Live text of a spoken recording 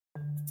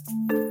Hello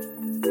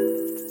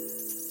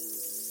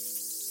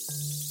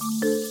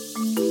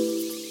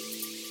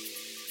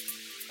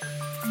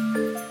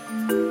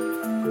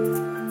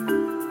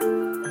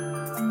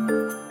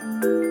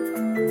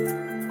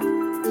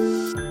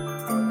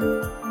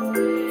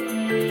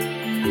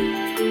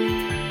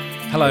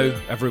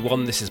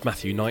everyone, this is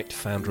Matthew Knight,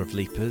 founder of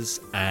Leapers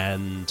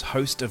and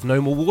host of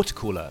No More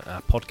Watercooler,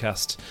 our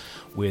podcast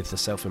with the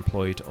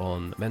self-employed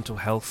on mental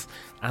health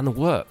and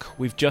work.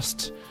 We've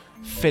just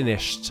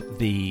finished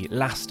the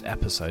last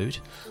episode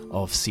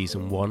of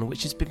season 1,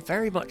 which has been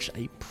very much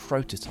a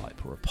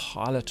prototype or a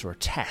pilot or a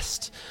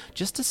test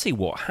just to see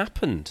what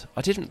happened.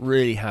 I didn't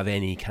really have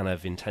any kind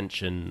of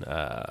intention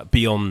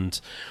beyond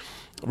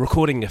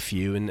recording a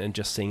few and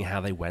just seeing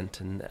how they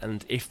went,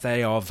 and if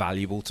they are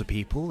valuable to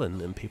people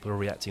and people are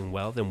reacting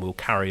well, then we'll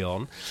carry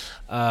on.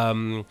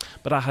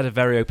 But I had a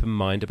very open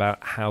mind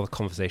about how the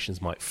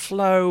conversations might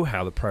flow,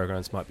 how the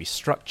programs might be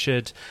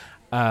structured,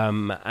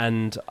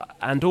 and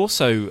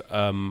also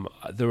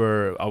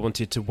I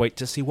wanted to wait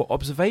to see what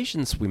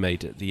observations we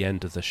made at the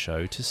end of the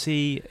show to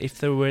see if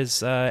there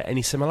was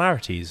any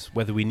similarities,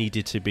 whether we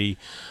needed to be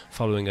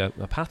following a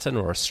pattern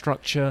or a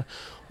structure,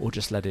 or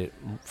just let it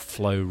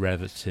flow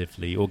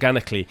relatively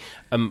organically.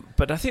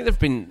 But I think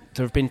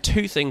there have been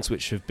two things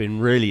which have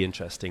been really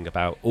interesting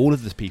about all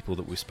of the people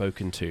that we've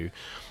spoken to.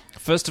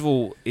 First of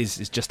all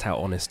is just how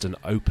honest and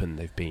open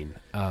they've been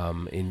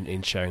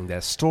in sharing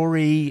their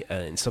story,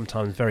 in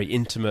sometimes very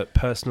intimate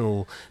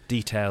personal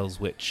details,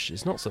 which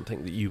is not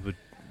something that you would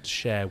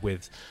share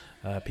with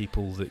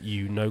people that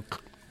you know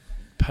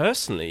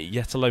personally,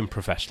 yet alone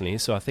professionally.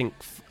 So I think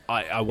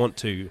I want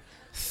to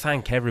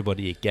thank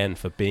everybody again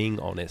for being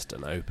honest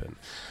and open.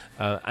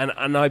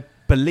 And I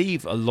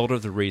believe a lot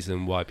of the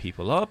reason why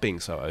people are being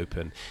so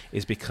open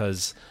is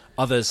because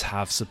others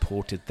have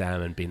supported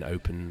them and been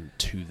open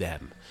to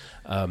them.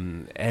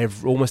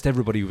 Almost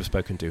everybody we've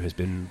spoken to has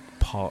been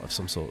part of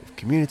some sort of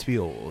community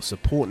or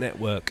support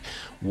network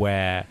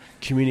where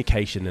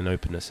communication and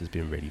openness has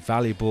been really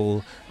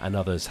valuable, and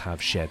others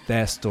have shared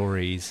their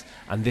stories.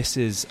 And this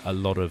is a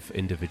lot of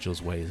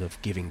individuals' ways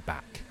of giving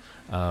back.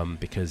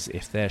 Because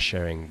if they're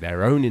sharing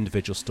their own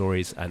individual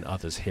stories and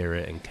others hear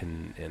it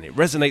and it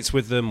resonates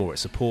with them, or it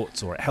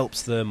supports, or it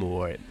helps them,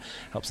 or it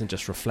helps them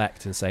just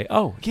reflect and say,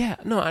 oh yeah,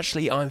 no,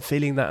 actually I'm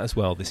feeling that as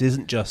well. This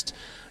isn't just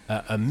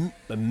an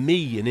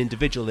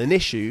individual, an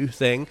issue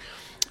thing,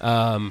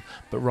 but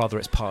rather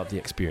it's part of the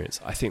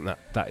experience. I think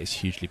that is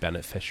hugely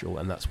beneficial,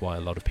 and that's why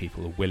a lot of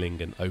people are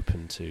willing and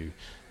open to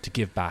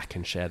give back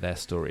and share their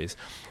stories.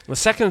 The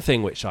second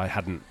thing, which I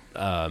hadn't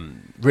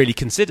really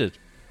considered,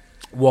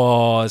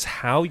 was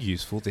how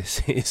useful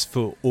this is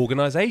for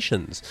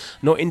organizations,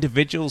 not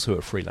individuals who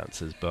are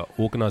freelancers, but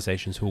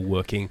organizations who are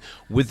working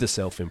with the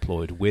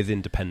self-employed, with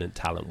independent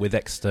talent, with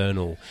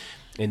external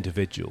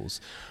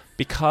individuals,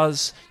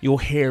 because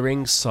you're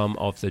hearing some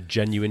of the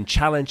genuine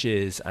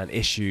challenges and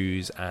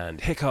issues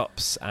and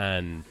hiccups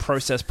and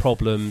process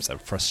problems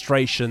and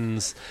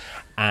frustrations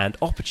and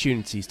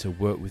opportunities to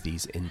work with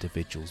these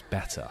individuals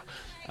better.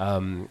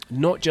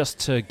 Not just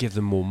to give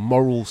them more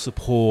moral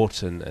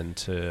support and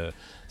to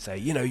say,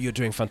 you're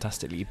doing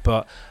fantastically,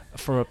 but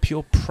from a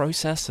pure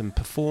process and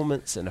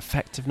performance and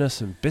effectiveness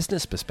and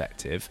business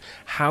perspective,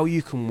 how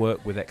you can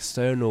work with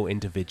external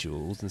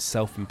individuals and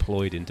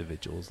self-employed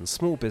individuals and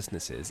small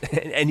businesses,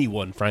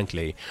 anyone,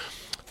 frankly,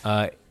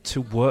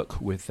 to work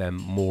with them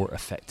more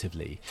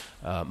effectively.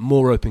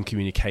 More open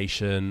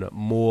communication,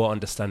 more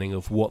understanding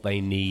of what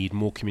they need,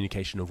 more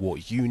communication of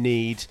what you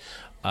need,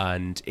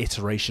 and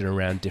iteration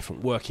around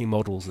different working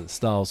models and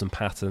styles and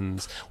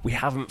patterns. We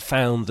haven't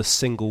found the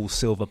single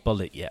silver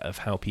bullet yet of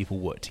how people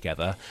work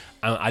together.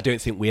 I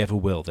don't think we ever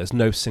will. There's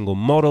no single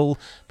model.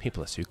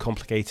 People are too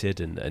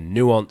complicated and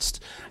nuanced,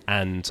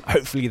 and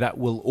hopefully that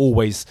will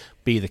always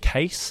be the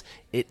case.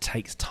 It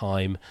takes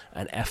time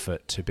and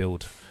effort to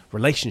build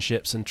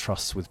relationships and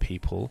trusts with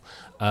people,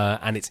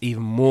 and it's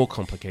even more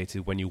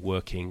complicated when you're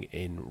working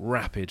in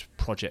rapid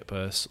project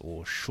bursts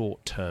or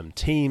short-term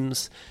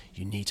teams.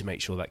 You need to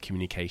make sure that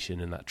communication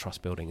and that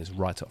trust building is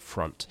right up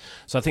front.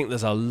 So I think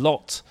there's a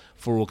lot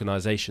for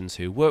organizations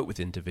who work with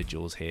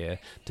individuals here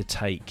to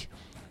take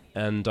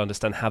and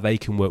understand how they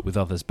can work with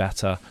others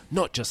better,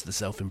 not just the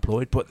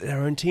self-employed, but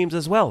their own teams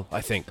as well,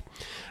 I think.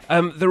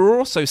 There are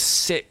also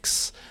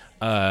 6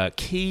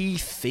 key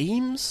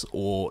themes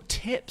or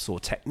tips or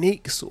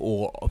techniques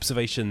or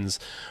observations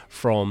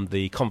from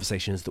the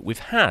conversations that we've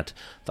had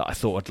that I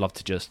thought I'd love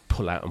to just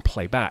pull out and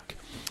play back.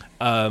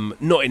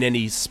 Not in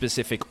any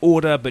specific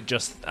order, but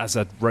just as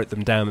I wrote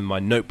them down in my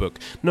notebook.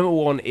 Number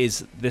 1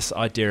 is this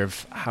idea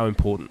of how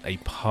important a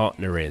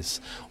partner is,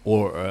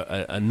 or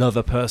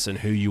another person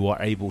who you are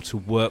able to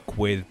work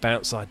with,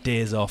 bounce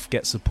ideas off,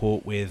 get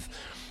support with,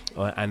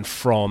 and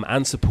from,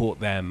 and support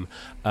them,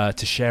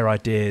 to share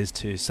ideas,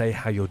 to say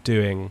how you're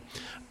doing.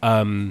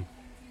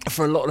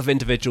 for a lot of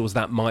individuals,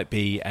 that might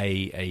be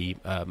a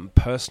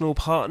personal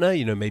partner,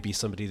 maybe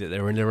somebody that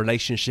they're in a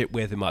relationship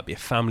with. It might be a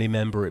family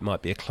member, it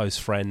might be a close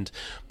friend.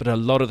 But a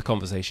lot of the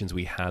conversations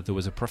we had, there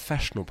was a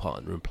professional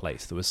partner in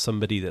place. There was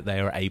somebody that they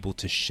are able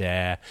to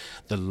share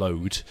the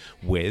load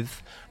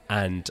with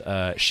and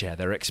share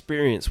their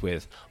experience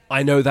with.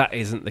 I know that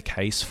isn't the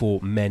case for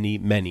many,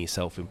 many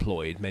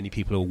self-employed. Many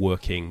people are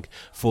working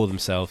for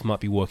themselves, might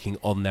be working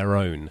on their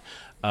own.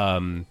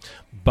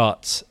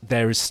 But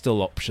there is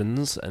still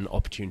options and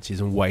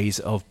opportunities and ways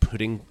of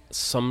putting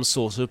some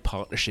sort of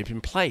partnership in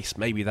place.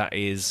 Maybe that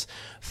is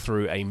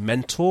through a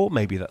mentor,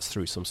 maybe that's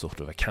through some sort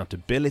of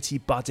accountability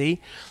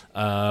buddy,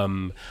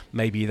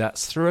 maybe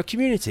that's through a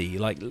community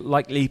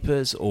like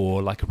Leapers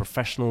or like a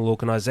professional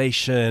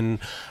organization.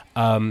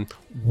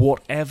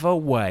 Whatever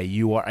way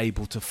you are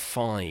able to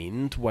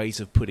find ways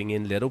of putting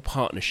in little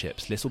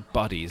partnerships, little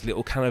buddies,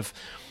 little kind of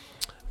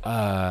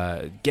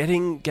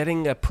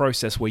getting a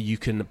process where you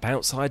can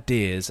bounce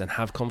ideas and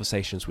have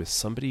conversations with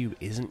somebody who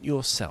isn't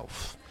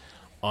yourself,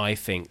 I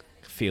think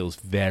feels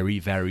very,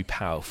 very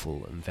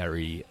powerful and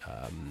very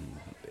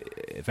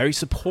very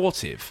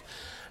supportive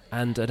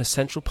and an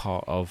essential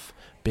part of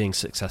being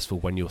successful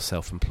when you're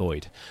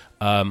self-employed.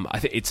 I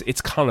think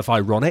it's kind of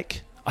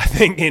ironic, I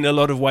think, in a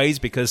lot of ways,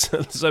 because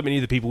so many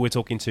of the people we're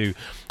talking to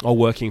are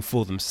working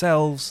for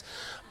themselves,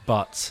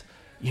 but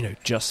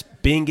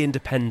just being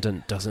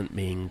independent doesn't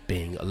mean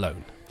being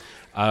alone.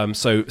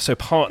 So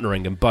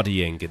partnering and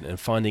buddying and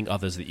finding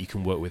others that you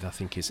can work with, I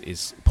think,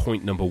 is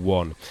point number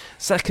one.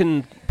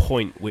 Second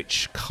point,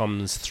 which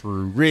comes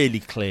through really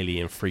clearly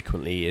and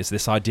frequently, is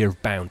this idea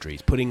of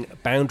boundaries, putting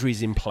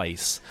boundaries in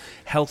place,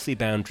 healthy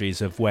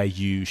boundaries of where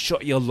you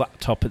shut your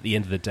laptop at the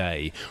end of the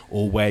day,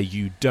 or where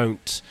you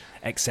don't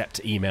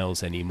accept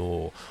emails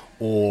anymore,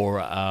 or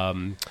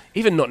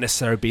even not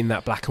necessarily being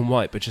that black and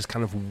white, but just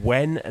kind of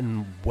when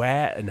and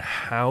where and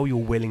how you're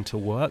willing to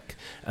work,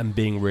 and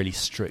being really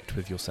strict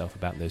with yourself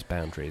about those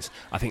boundaries.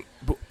 I think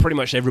pretty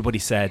much everybody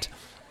said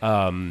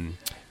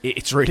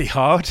it's really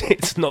hard.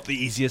 It's not the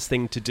easiest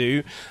thing to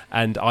do,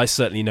 and I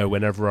certainly know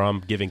whenever I'm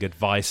giving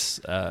advice,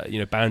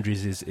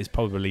 boundaries is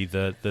probably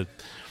the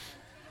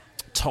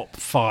top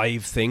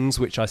 5 things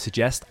which I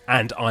suggest,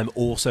 and I'm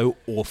also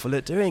awful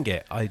at doing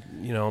it.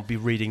 I'll be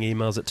reading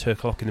emails at 2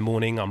 o'clock in the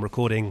morning. I'm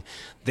recording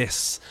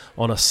this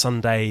on a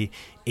Sunday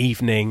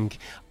evening.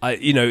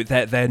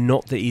 They're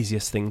not the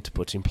easiest thing to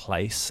put in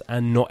place,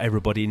 and not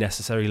everybody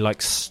necessarily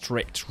likes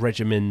strict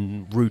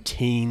regimen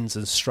routines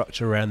and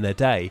structure around their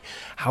day.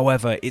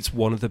 However, it's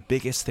one of the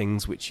biggest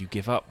things which you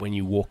give up when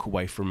you walk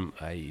away from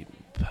a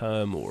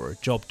perm or a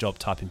job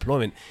type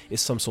employment, is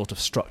some sort of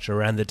structure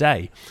around the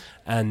day.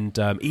 And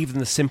even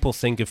the simple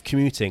thing of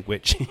commuting,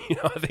 which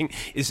I think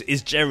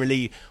is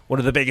generally one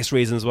of the biggest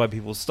reasons why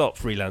people start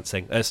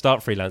freelancing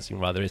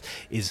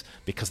is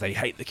because they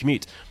hate the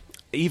commute.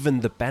 Even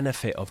the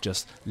benefit of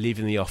just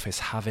leaving the office,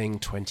 having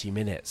 20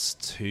 minutes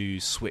to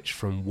switch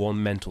from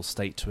one mental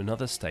state to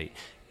another state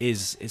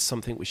is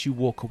something which you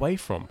walk away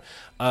from.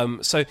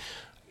 So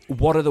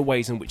what are the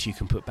ways in which you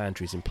can put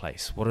boundaries in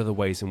place? What are the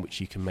ways in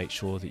which you can make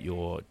sure that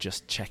you're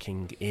just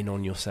checking in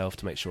on yourself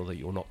to make sure that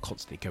you're not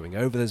constantly going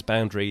over those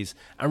boundaries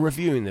and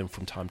reviewing them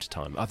from time to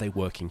time? Are they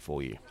working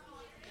for you?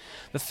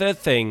 The third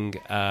thing,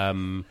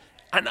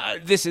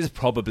 this is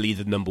probably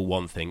the number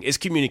one thing, is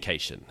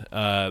communication.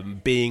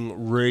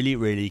 Being really,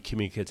 really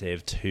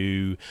communicative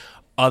to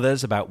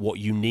others about what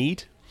you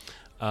need.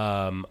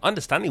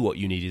 Understanding what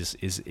you need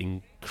is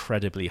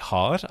incredibly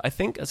hard, I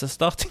think, as a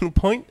starting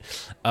point.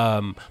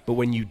 But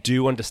when you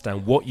do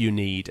understand what you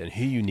need and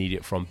who you need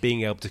it from,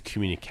 being able to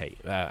communicate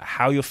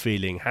how you're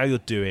feeling, how you're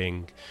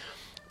doing,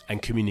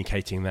 and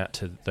communicating that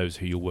to those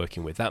who you're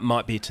working with. That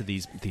might be to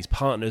these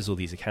partners or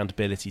these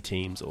accountability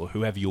teams or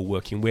whoever you're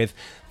working with.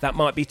 That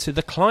might be to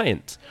the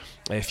client.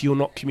 If you're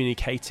not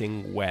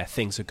communicating where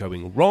things are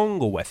going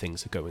wrong or where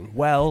things are going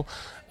well,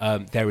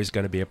 there is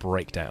going to be a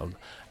breakdown,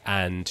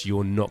 and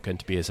you're not going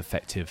to be as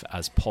effective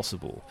as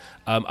possible.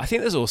 I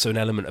think there's also an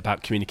element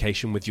about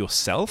communication with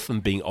yourself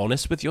and being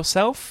honest with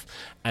yourself,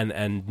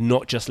 and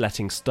not just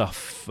letting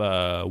stuff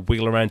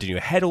wiggle around in your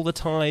head all the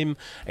time,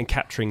 and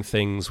capturing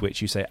things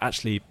which you say,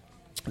 actually,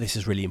 this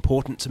is really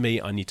important to me.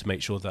 I need to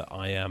make sure that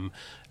I am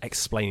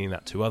explaining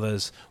that to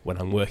others when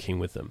I'm working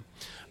with them.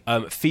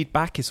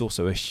 Feedback is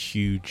also a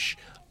huge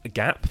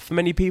gap for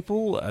many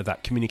people,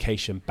 that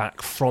communication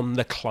back from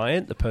the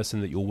client, the person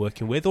that you're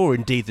working with, or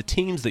indeed the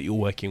teams that you're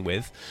working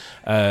with,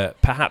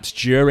 perhaps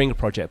during a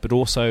project, but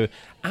also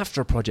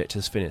after a project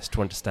has finished,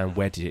 to understand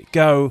where did it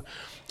go,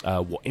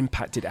 what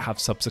impact did it have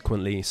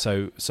subsequently.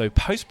 So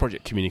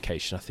post-project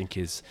communication, I think,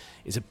 is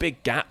a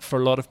big gap for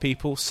a lot of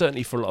people.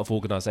 Certainly for a lot of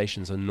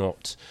organizations are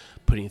not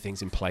putting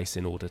things in place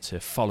in order to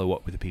follow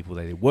up with the people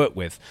they work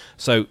with.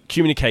 So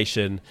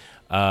communication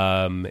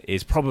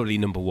is probably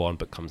number one,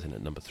 but comes in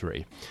at number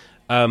 3.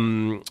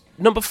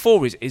 Number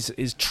 4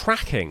 is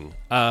tracking.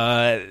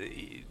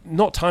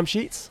 Not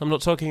timesheets. I'm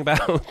not talking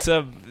about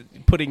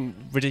putting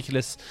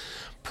ridiculous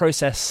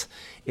process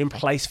in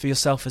place for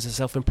yourself as a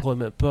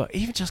self-employment, but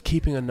even just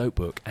keeping a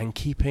notebook and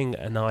keeping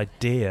an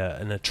idea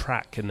and a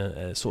track and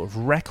a sort of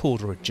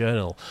record or a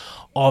journal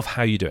of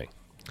how you're doing,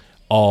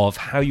 of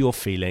how you're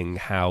feeling,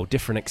 how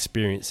different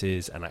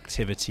experiences and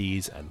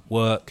activities and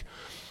work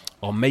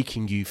are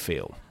making you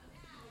feel.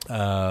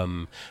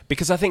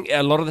 Because I think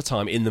a lot of the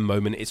time in the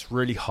moment it's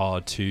really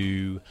hard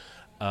to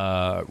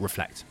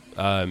reflect.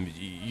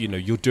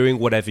 You're doing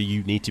whatever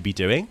you need to be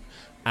doing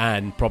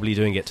and probably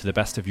doing it to the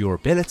best of your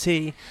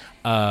ability,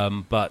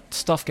 but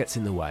stuff gets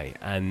in the way.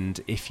 And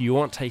if you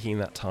aren't taking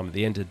that time at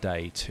the end of the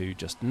day to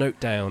just note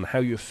down how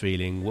you're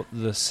feeling, what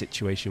the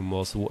situation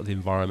was, what the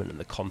environment and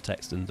the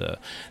context and the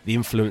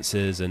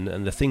influences and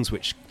the things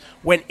which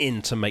went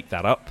in to make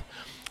that up,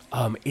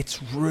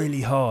 it's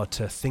really hard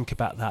to think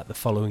about that the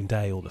following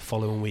day or the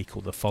following week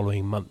or the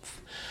following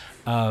month.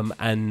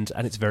 And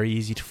it's very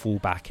easy to fall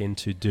back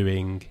into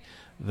doing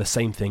the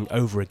same thing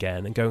over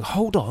again and going,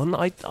 hold on,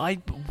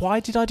 why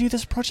did I do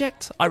this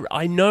project?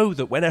 I know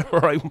that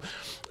whenever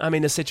I'm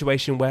in a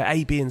situation where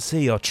A, B, and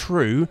C are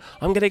true,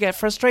 I'm going to get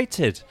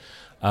frustrated.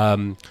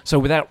 So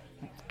without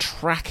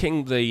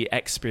tracking the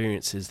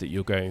experiences that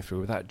you're going through,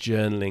 without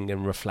journaling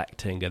and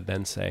reflecting and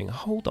then saying,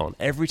 hold on,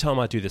 every time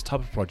I do this type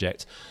of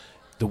project,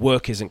 the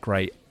work isn't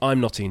great, I'm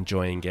not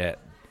enjoying it,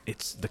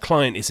 the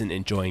client isn't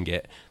enjoying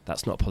it,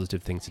 that's not a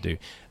positive thing to do.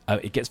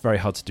 It gets very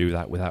hard to do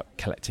that without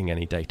collecting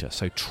any data.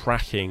 So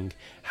tracking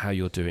how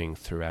you're doing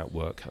throughout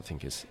work, I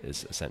think, is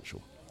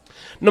essential.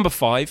 Number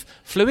 5,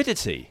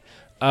 fluidity.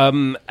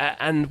 And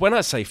when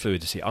I say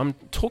fluidity, I'm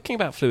talking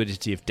about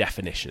fluidity of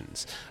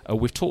definitions.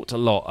 We've talked a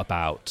lot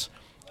about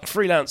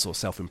freelance or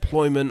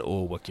self-employment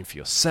or working for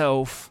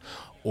yourself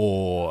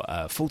or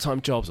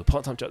full-time jobs or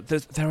part-time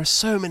jobs. There are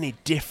so many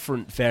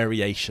different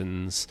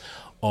variations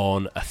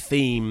on a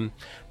theme,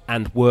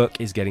 and work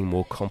is getting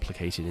more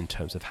complicated in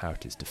terms of how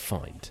it is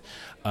defined.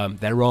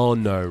 There are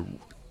no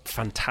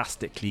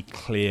fantastically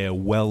clear,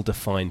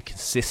 well-defined,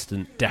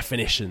 consistent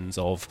definitions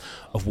of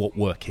what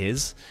work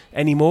is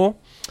anymore,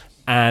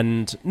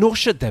 and nor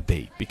should there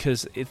be,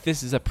 because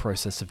this is a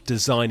process of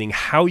designing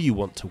how you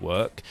want to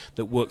work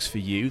that works for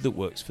you, that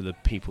works for the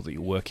people that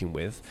you're working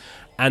with,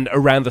 and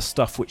around the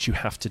stuff which you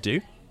have to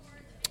do.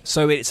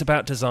 So it's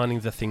about designing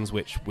the things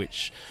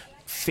which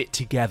fit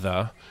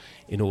together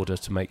in order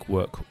to make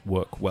work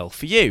well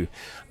for you.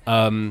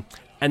 And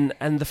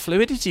the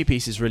fluidity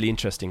piece is really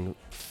interesting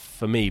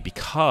for me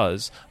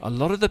because a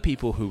lot of the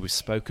people who we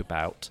spoke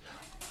about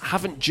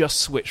haven't just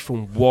switched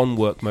from one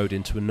work mode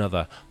into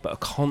another, but are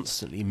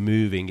constantly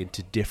moving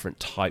into different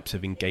types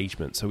of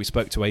engagement. So we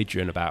spoke to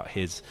Adrian about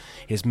his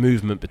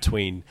movement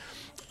between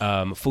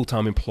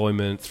full-time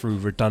employment through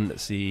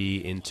redundancy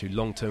into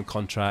long-term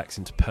contracts,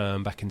 into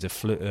perm, back into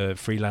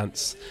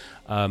freelance.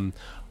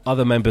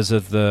 Other members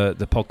of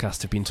the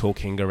podcast have been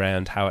talking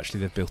around how actually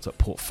they've built up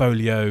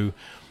portfolio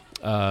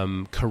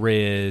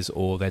careers,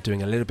 or they're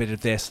doing a little bit of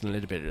this and a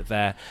little bit of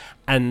there,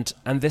 and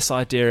this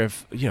idea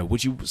of,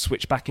 would you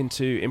switch back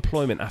into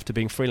employment after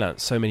being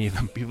freelance? So many of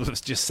them people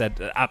have just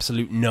said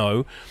absolute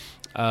no.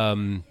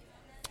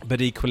 But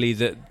equally,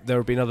 that there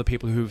have been other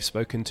people who've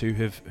spoken to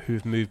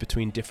who've moved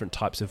between different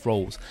types of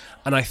roles.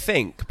 And I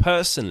think,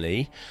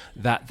 personally,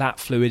 that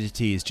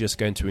fluidity is just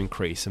going to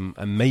increase.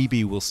 And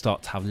maybe we'll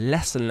start to have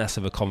less and less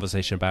of a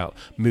conversation about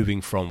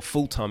moving from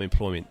full-time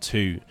employment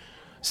to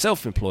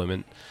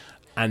self-employment,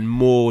 and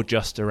more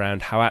just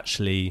around how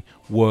actually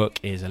work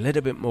is a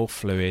little bit more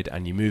fluid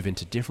and you move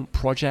into different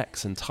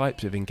projects and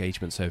types of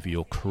engagements over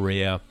your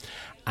career.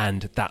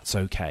 And that's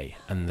okay.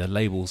 And the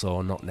labels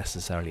are not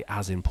necessarily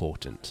as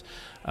important.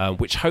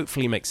 Which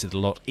hopefully makes it a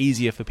lot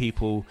easier for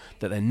people,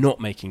 that they're not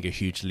making a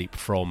huge leap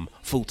from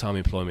full-time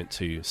employment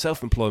to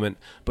self-employment,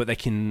 but they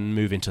can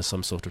move into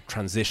some sort of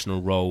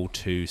transitional role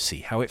to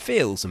see how it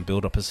feels and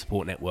build up a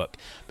support network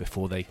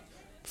before they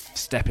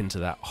step into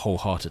that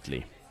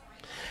wholeheartedly.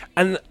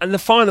 And the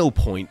final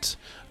point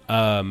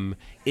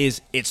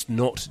is it's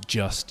not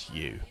just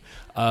you.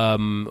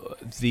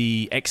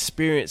 The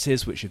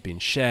experiences which have been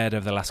shared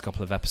over the last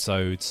couple of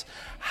episodes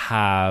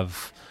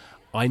have,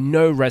 I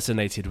know,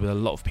 resonated with a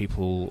lot of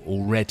people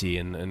already,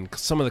 and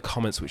some of the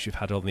comments which you've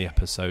had on the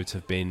episodes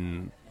have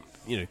been,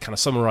 kind of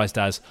summarised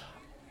as,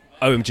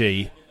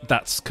 OMG,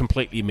 that's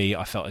completely me,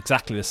 I felt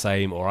exactly the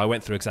same, or I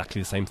went through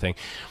exactly the same thing.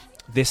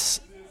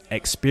 This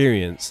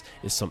experience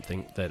is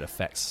something that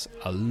affects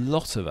a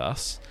lot of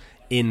us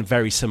in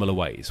very similar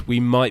ways. We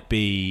might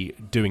be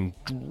doing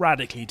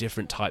radically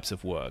different types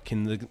of work.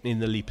 In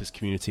the Leapers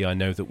community, I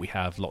know that we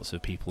have lots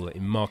of people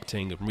in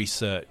marketing and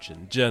research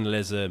and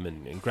journalism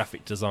and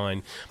graphic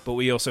design, but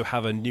we also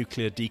have a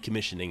nuclear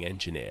decommissioning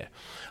engineer.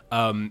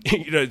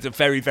 It's a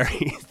very,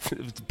 very,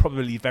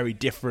 probably very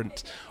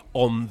different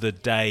on the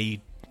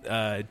day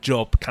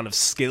job kind of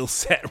skill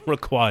set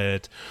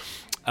required.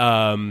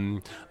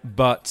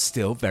 But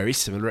still very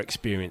similar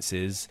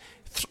experiences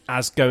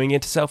as going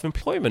into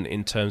self-employment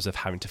in terms of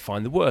having to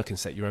find the work and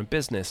set your own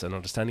business and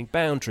understanding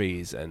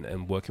boundaries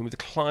and working with the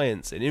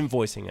clients and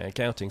invoicing and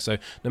accounting. So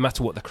no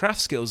matter what the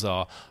craft skills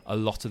are, a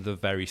lot of the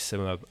very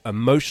similar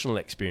emotional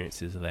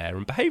experiences are there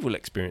and behavioural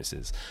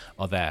experiences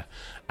are there.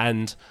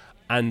 And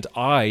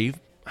I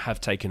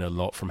have taken a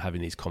lot from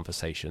having these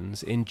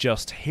conversations in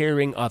just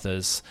hearing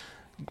others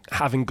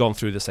having gone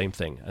through the same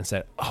thing and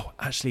said, oh,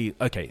 actually,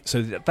 okay,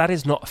 so that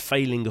is not a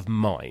failing of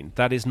mine.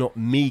 That is not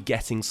me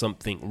getting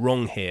something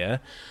wrong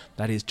here.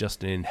 That is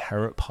just an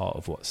inherent part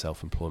of what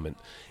self-employment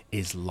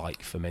is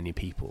like for many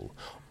people.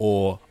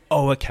 Or,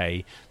 oh,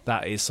 okay,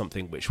 that is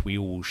something which we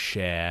all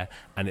share,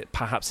 and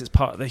perhaps it's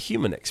part of the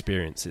human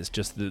experience. It's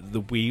just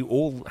that we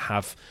all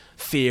have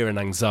fear and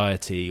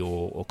anxiety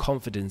or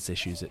confidence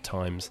issues at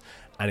times,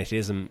 and it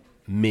isn't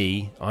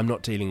me. I'm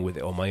not dealing with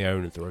it on my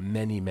own. There are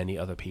many, many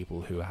other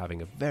people who are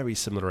having a very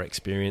similar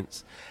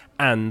experience,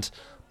 and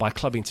by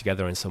clubbing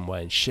together in some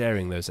way and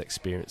sharing those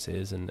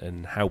experiences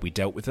and how we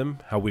dealt with them,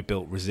 how we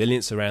built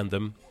resilience around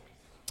them,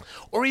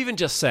 or even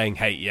just saying,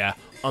 hey, yeah,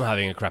 I'm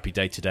having a crappy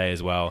day today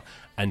as well,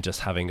 and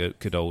just having a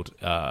good old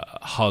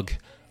hug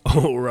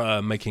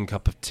or making a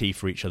cup of tea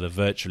for each other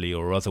virtually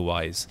or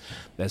otherwise.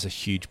 There's a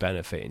huge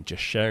benefit in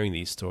just sharing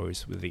these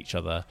stories with each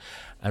other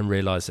and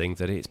realizing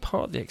that it's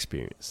part of the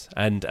experience.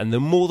 And the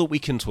more that we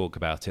can talk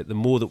about it, the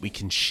more that we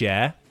can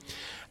share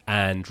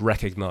and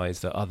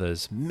recognize that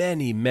others,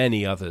 many,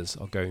 many others,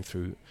 are going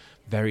through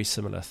very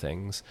similar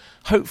things.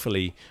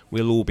 Hopefully,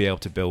 we'll all be able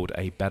to build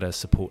a better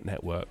support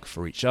network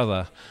for each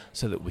other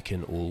so that we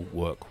can all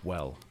work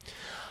well.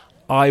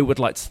 I would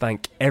like to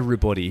thank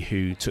everybody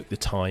who took the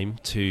time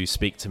to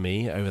speak to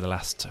me over the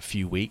last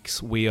few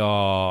weeks. We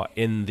are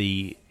in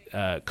the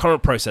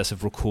current process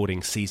of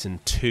recording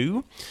season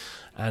 2,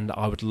 and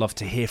I would love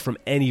to hear from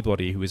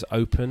anybody who is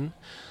open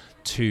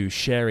to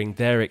sharing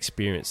their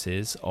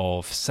experiences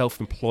of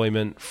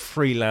self-employment,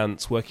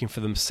 freelance, working for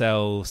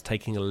themselves,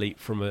 taking a leap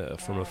from a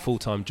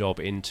full-time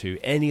job into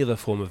any other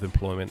form of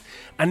employment,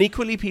 and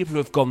equally people who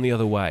have gone the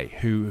other way,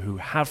 who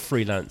have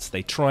freelance,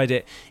 they tried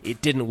it,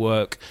 it didn't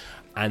work,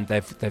 and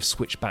they've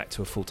switched back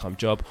to a full-time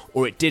job,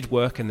 or it did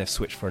work and they've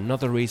switched for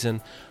another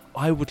reason.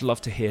 I would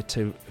love to hear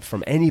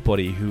from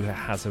anybody who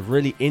has a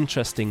really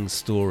interesting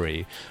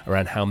story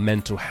around how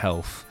mental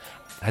health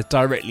has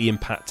directly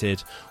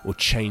impacted or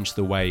changed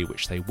the way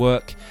which they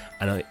work,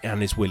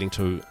 and is willing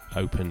to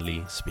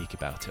openly speak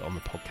about it on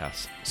the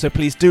podcast. So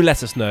please do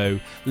let us know,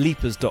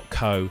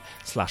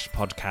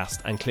 leapers.co/podcast,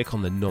 and click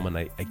on the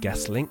nominate a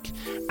guest link.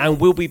 And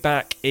we'll be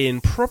back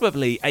in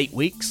probably 8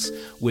 weeks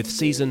with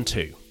season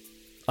 2.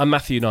 I'm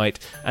Matthew Knight,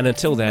 and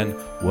until then,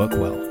 work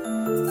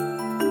well.